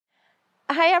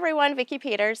Hi everyone, Vicki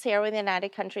Peters here with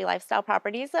United Country Lifestyle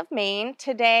Properties of Maine.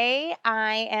 Today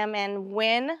I am in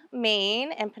Winn,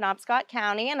 Maine in Penobscot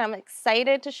County, and I'm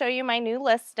excited to show you my new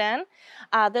listing.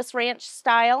 This ranch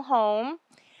style home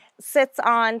sits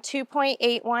on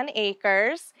 2.81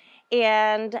 acres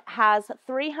and has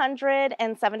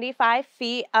 375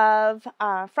 feet of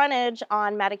frontage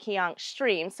on Mattakeunk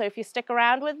stream. So if you stick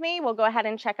around with me, we'll go ahead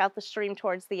and check out the stream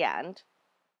towards the end.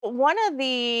 One of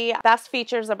the best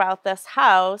features about this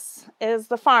house is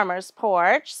the farmer's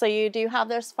porch. So you do have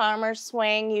this farmer's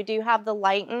swing, you do have the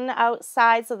lighting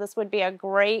outside, so this would be a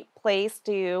great place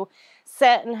to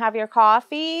sit and have your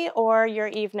coffee or your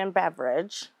evening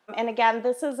beverage. And again,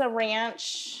 this is a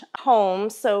ranch home,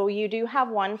 so you do have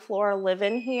one floor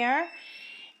living here.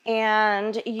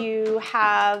 And you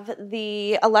have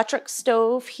the electric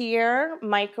stove here,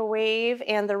 microwave,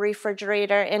 and the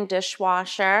refrigerator and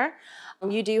dishwasher.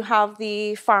 You do have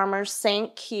the farmer's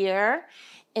sink here,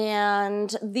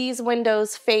 and these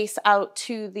windows face out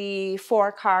to the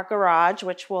 4-car garage,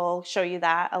 which we'll show you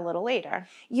that a little later.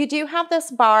 You do have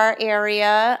this bar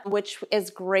area, which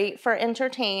is great for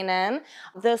entertaining.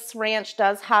 This ranch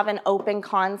does have an open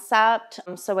concept,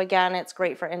 so again, it's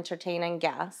great for entertaining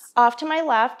guests. Off to my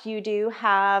left, you do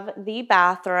have the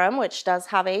bathroom, which does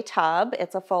have a tub.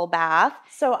 It's a full bath.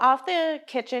 So off the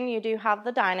kitchen, you do have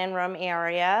the dining room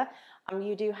area.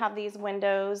 You do have these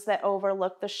windows that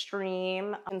overlook the stream.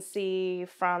 You can see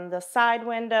from the side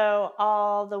window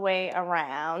all the way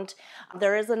around.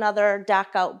 There is another deck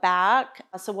out back,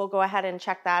 so we'll go ahead and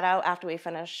check that out after we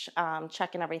finish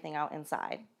checking everything out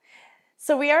inside.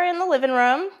 So we are in the living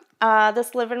room.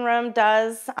 This living room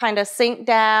does kind of sink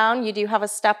down. You do have a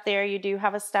step there, you do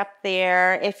have a step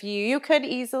there. If you could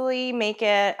easily make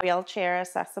it wheelchair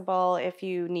accessible if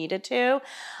you needed to.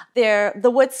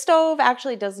 The wood stove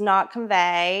actually does not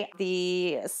convey.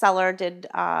 The seller did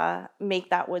make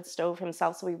that wood stove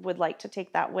himself, so we would like to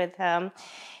take that with him.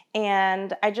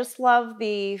 And I just love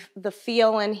the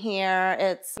feel in here.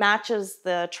 It matches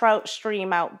the trout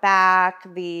stream out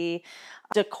back. The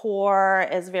decor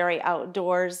is very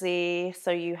outdoorsy,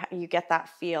 so you get that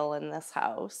feel in this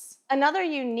house. Another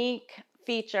unique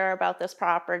feature about this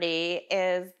property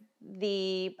is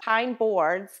the pine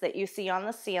boards that you see on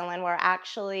the ceiling were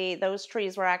actually, those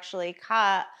trees were actually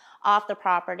cut off the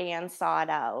property and sawed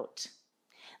out.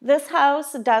 This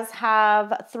house does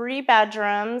have 3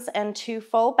 bedrooms and 2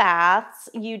 full baths.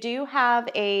 You do have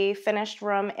a finished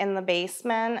room in the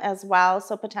basement as well,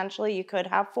 so potentially you could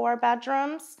have 4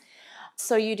 bedrooms.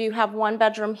 So you do have 1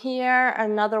 bedroom here,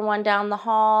 another one down the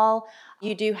hall.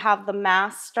 You do have the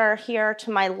master here to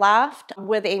my left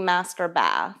with a master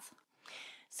bath.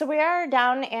 So we are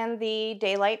down in the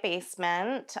daylight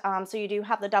basement, so you do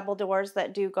have the double doors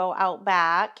that do go out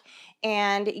back,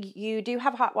 and you do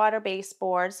have hot water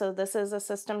baseboard, so this is a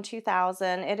System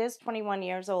 2000. It is 21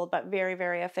 years old, but very,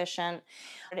 very efficient.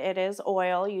 It is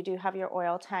oil. You do have your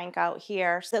oil tank out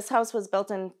here. This house was built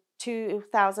in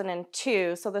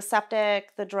 2002, so the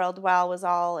septic, the drilled well was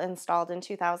all installed in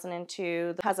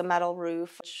 2002. It has a metal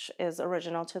roof, which is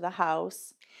original to the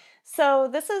house. So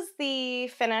this is the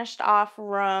finished off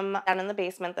room down in the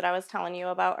basement that I was telling you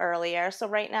about earlier. So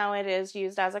right now it is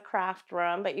used as a craft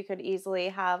room, but you could easily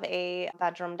have a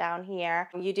bedroom down here.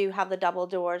 You do have the double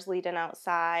doors leading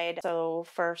outside, so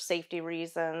for safety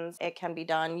reasons it can be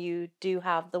done. You do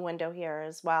have the window here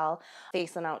as well,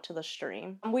 facing out to the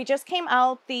stream. We just came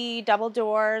out the double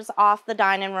doors off the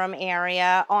dining room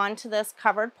area onto this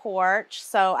covered porch.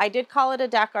 So I did call it a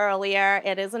deck earlier.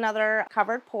 It is another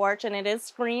covered porch, and it is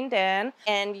screened in,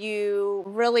 and you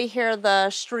really hear the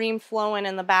stream flowing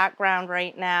in the background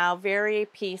right now. Very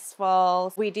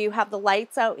peaceful. We do have the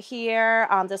lights out here.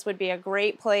 This would be a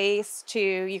great place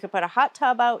you could put a hot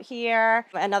tub out here.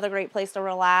 Another great place to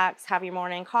relax, have your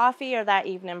morning coffee or that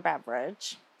evening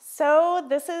beverage. So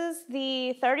this is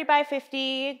the 30 by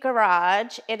 50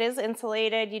 garage. It is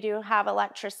insulated. You do have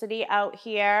electricity out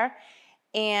here.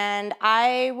 And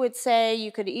I would say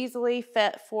you could easily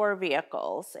fit 4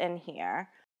 vehicles in here.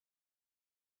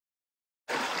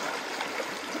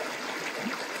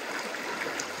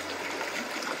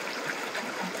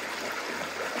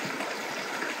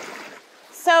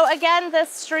 So again, this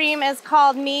stream is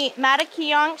called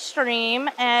Mattakeunk Stream.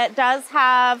 It does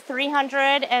have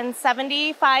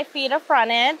 375 feet of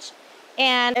frontage,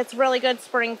 and it's really good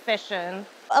spring fishing.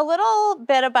 A little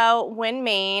bit about Winn,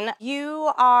 Maine.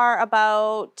 You are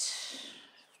about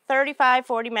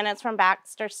 35-40 minutes from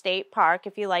Baxter State Park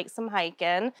if you like some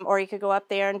hiking, or you could go up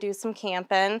there and do some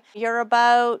camping. You're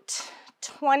about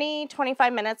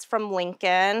 20-25 minutes from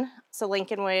Lincoln. So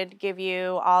Lincoln would give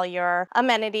you all your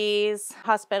amenities,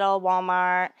 hospital,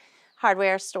 Walmart,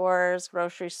 hardware stores,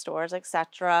 grocery stores,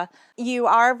 etc. You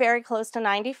are very close to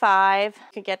 95. You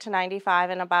could get to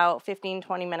 95 in about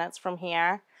 15-20 minutes from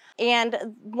here.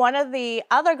 And one of the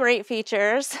other great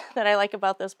features that I like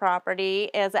about this property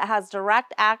is it has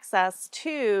direct access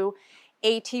to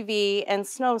ATV and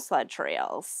snow sled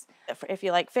trails. If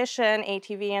you like fishing,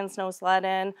 ATV and snow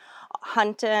sledding,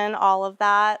 hunting, all of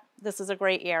that, this is a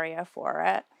great area for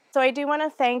it. So I do want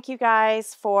to thank you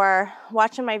guys for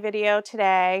watching my video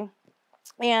today.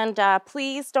 And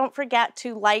please don't forget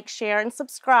to like, share, and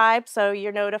subscribe so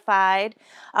you're notified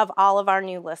of all of our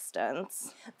new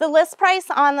listings. The list price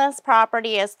on this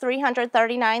property is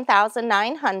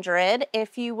 $339,900.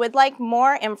 If you would like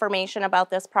more information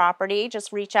about this property,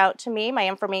 just reach out to me. My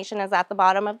information is at the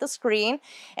bottom of the screen,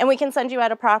 and we can send you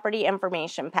out a property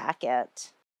information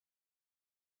packet.